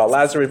things, while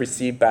Lazarus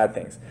received bad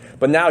things.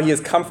 But now he is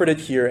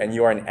comforted here, and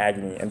you are in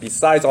agony. And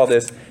besides all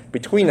this,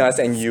 between us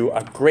and you,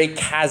 a great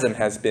chasm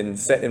has been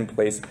set in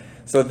place,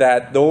 so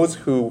that those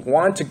who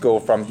want to go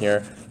from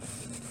here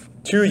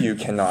to you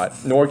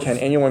cannot, nor can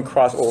anyone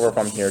cross over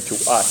from here to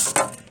us.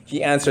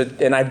 He answered,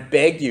 Then I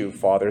beg you,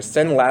 Father,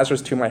 send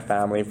Lazarus to my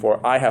family,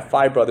 for I have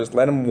 5 brothers.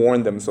 Let him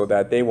warn them, so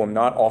that they will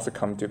not also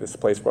come to this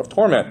place of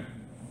torment.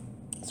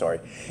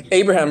 Sorry.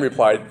 Abraham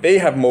replied, they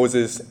have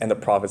Moses and the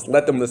prophets.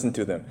 Let them listen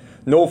to them.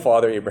 No,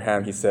 Father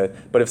Abraham, he said,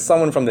 but if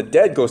someone from the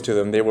dead goes to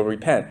them, they will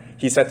repent.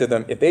 He said to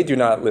them, if they do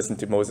not listen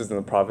to Moses and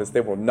the prophets,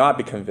 they will not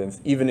be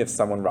convinced, even if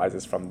someone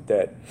rises from the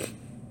dead.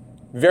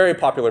 Very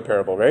popular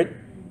parable, right?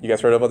 You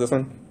guys heard about this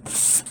one?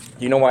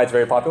 You know why it's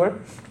very popular?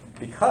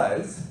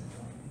 Because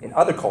in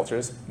other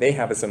cultures, they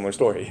have a similar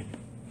story.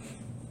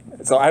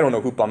 So I don't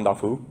know who bummed off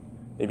who.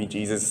 Maybe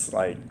Jesus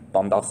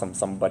bummed off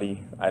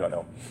somebody. I don't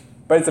know.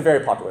 But it's a very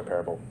popular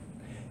parable.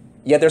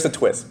 Yet there's a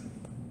twist.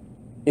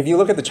 If you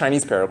look at the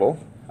Chinese parable,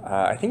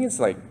 I think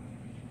it's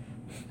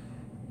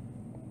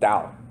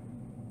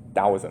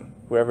Taoism.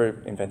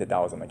 Whoever invented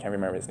Taoism, I can't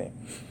remember his name.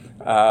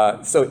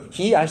 So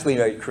he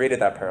actually created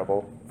that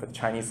parable for the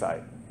Chinese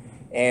side.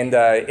 And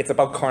it's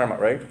about karma,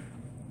 right?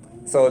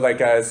 So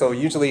so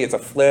usually it's a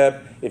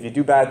flip. If you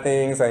do bad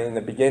things in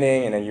the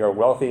beginning and then you're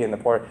wealthy and the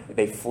poor,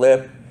 they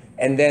flip.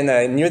 And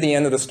then near the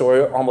end of the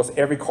story, almost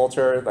every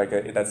culture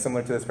that's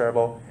similar to this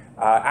parable,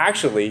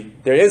 actually,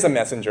 there is a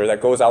messenger that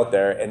goes out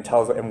there and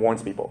tells and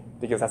warns people,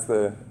 because that's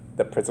the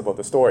principle of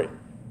the story.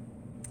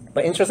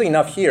 But interestingly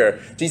enough here,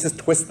 Jesus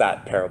twists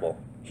that parable.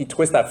 He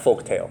twists that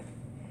folk tale.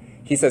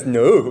 He says,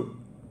 no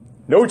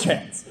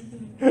chance,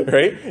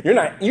 right?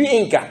 You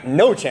ain't got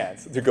no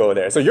chance to go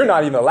there. So you're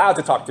not even allowed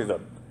to talk to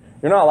them.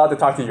 You're not allowed to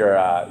talk to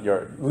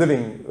your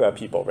living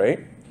people, right?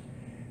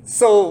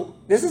 So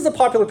this is a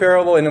popular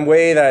parable in a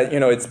way that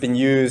it's been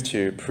used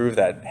to prove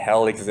that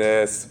hell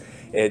exists.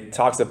 It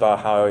talks about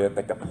how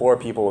the poor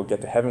people will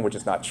get to heaven, which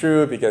is not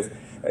true, because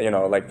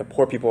the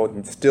poor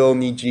people still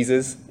need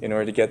Jesus in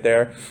order to get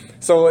there.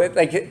 So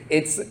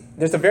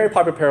there's a very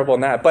popular parable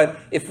in that. But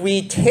if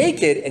we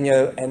take it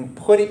and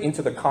put it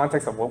into the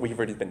context of what we've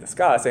already been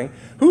discussing,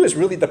 who is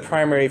really the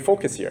primary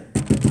focus here?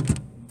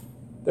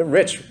 The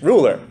rich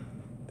ruler,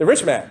 the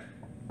rich man,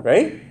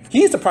 right?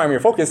 He's the primary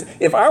focus.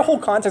 If our whole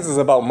context is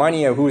about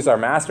money and who's our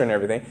master and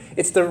everything,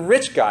 it's the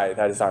rich guy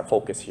that is our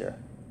focus here,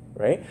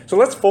 right? So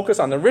let's focus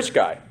on the rich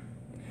guy.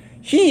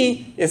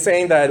 He is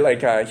saying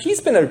that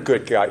he's been a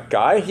good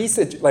guy. He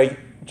said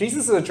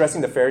Jesus is addressing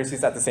the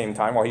Pharisees at the same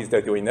time while he's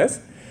there doing this.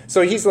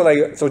 So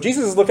so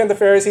Jesus is looking at the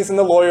Pharisees and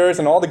the lawyers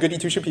and all the goody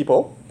two-shoe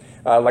people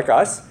like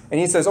us, and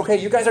he says, okay,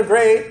 you guys are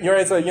great. You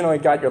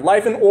got your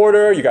life in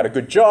order. You got a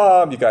good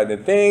job. You got the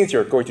things.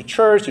 You're going to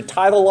church. You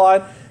tithe a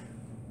lot.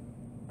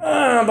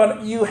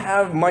 But you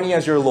have money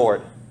as your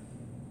Lord.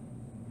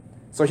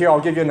 So here, I'll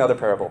give you another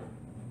parable.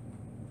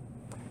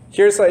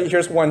 Here's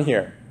one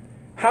here.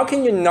 How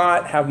can you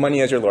not have money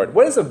as your Lord?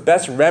 What is the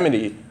best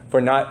remedy for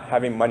not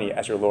having money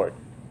as your Lord?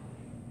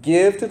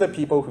 Give to the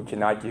people who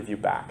cannot give you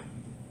back.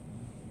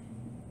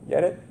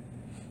 Get it?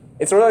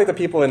 It's sort of like the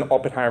people in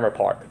Oppenheimer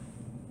Park.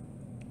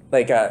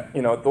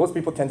 Those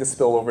people tend to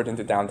spill over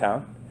into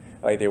downtown.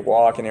 They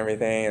walk and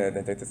everything,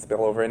 and they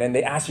spill over, and then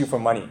they ask you for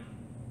money.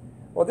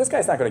 Well, this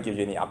guy's not going to give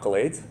you any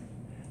accolades.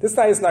 This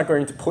guy is not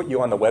going to put you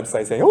on the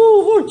website saying,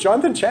 oh, look,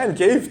 Jonathan Chan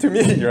gave to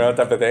me, type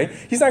of thing.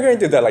 He's not going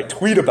to do that,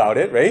 tweet about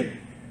it, right?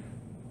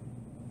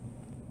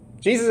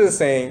 Jesus is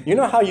saying, you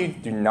know how you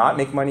do not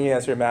make money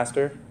as your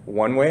master?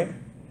 One way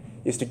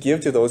is to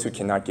give to those who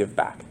cannot give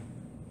back.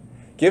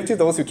 Give to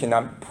those who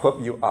cannot prop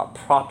you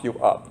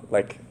up,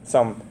 like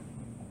some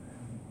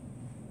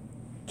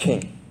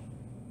king,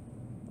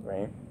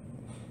 right?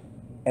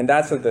 And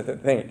that's the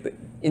thing.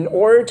 In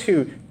order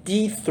to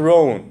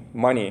dethrone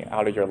money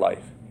out of your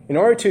life, in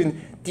order to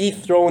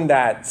dethrone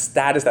that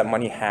status that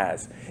money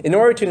has, in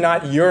order to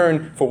not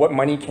yearn for what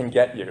money can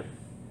get you,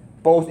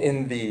 both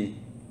in the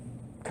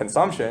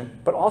consumption,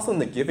 but also in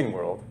the giving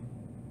world,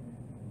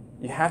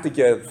 you have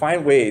to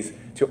find ways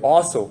to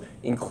also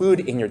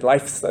include in your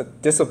life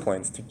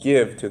disciplines to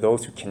give to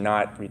those who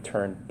cannot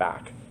return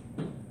back.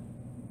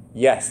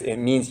 Yes, it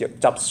means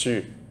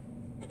japsu.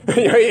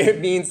 It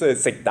means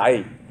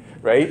sekdai,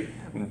 right?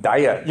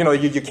 Daya.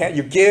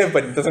 You give,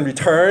 but it doesn't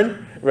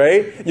return,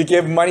 right? You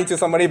give money to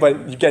somebody,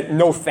 but you get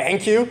no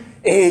thank you.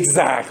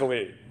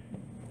 Exactly.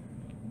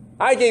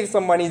 I gave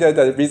some money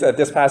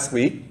this past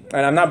week,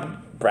 and I'm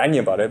not bragging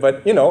about it,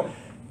 but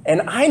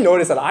and I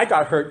noticed that I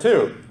got hurt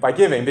too by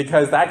giving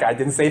because that guy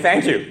didn't say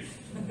thank you.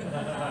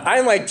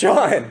 I'm like,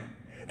 John,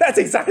 that's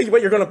exactly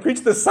what you're going to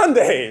preach this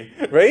Sunday,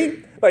 right?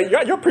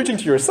 You're preaching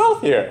to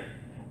yourself here,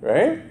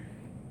 right?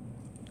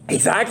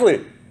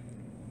 Exactly.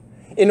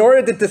 In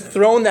order to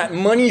dethrone that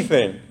money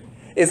thing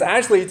is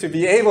actually to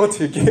be able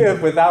to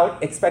give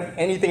without expecting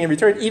anything in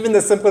return, even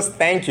the simplest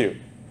thank you.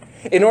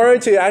 In order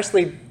to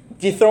actually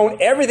dethrone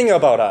everything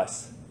about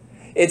us,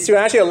 it's to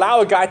actually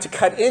allow a guy to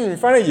cut in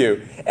front of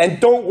you, and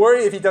don't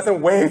worry if he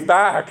doesn't wave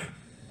back,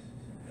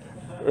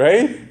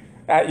 right,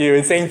 at you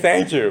and saying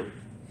thank you,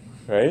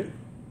 right?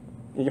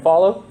 You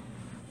follow?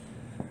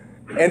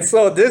 And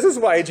so this is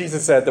why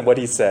Jesus said what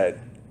he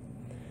said.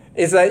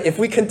 Is that if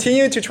we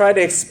continue to try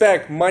to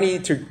expect money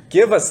to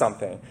give us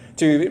something,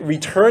 to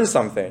return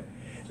something,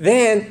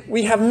 then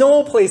we have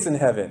no place in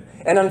heaven.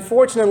 And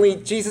unfortunately,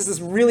 Jesus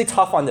is really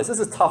tough on this. This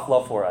is tough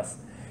love for us.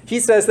 He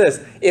says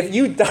this, if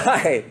you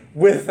die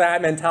with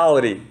that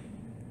mentality,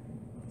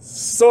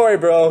 sorry,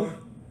 bro,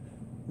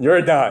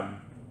 you're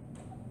done.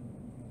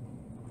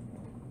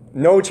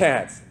 No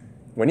chance.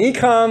 When he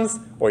comes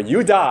or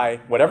you die,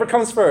 whatever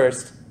comes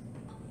first,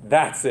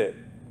 that's it.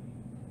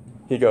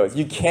 He goes,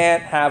 you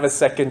can't have a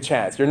second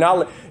chance. You're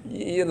not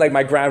like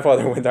my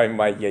grandfather one time,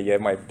 my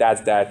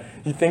dad's dad.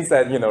 He thinks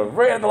that,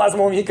 right at the last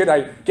moment he could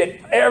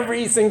get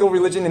every single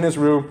religion in his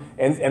room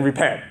and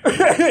repent.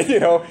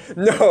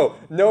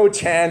 No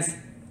chance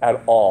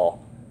at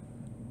all.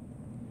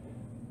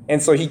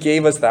 And so he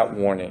gave us that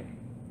warning.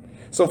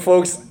 So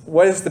folks,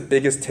 what is the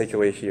biggest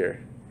takeaway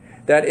here?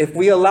 That if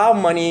we allow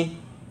money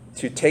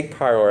to take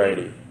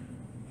priority,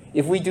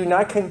 if we do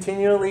not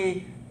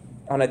continually,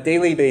 on a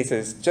daily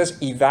basis,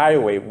 just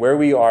evaluate where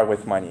we are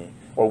with money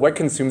or what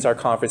consumes our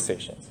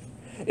conversations,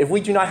 if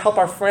we do not help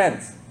our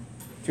friends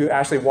to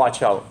actually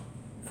watch out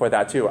for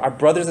that too, our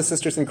brothers and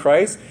sisters in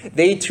Christ,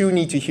 they too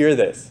need to hear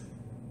this.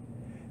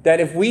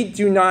 That if we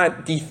do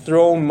not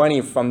dethrone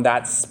money from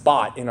that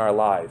spot in our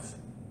lives,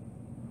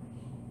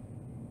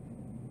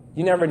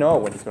 you never know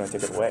when he's going to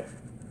take it away.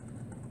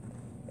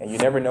 And you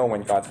never know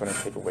when God's going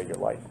to take away your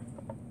life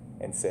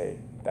and say,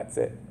 that's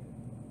it.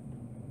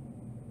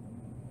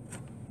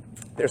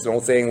 There's an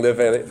old saying, live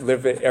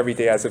it every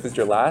day as if it's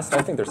your last.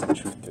 I think there's some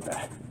truth to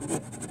that.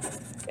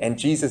 And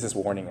Jesus is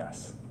warning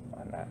us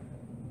on that.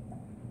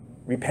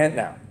 Repent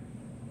now.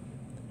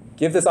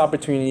 Give this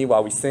opportunity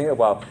while we sing,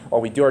 while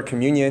we do our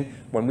communion.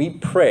 When we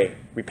pray,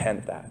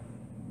 repent that.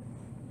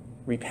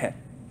 Repent.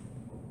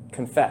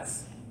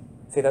 Confess.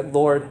 Say that,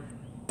 Lord,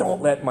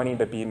 don't let money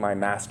be my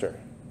master.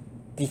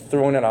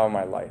 Dethrone it out of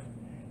my life.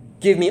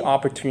 Give me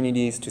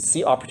opportunities to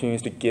see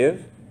opportunities to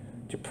give,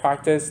 to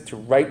practice, to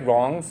right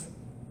wrongs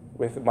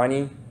with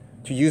money,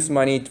 to use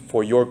money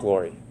for your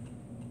glory.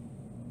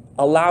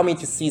 Allow me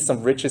to see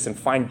some riches and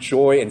find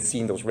joy in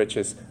seeing those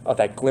riches, of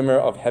that glimmer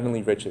of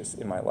heavenly riches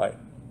in my life.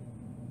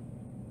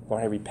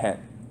 Lord, I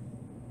repent,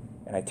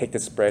 and I take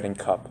this bread and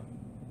cup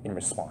in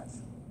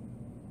response.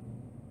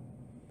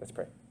 Let's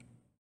pray.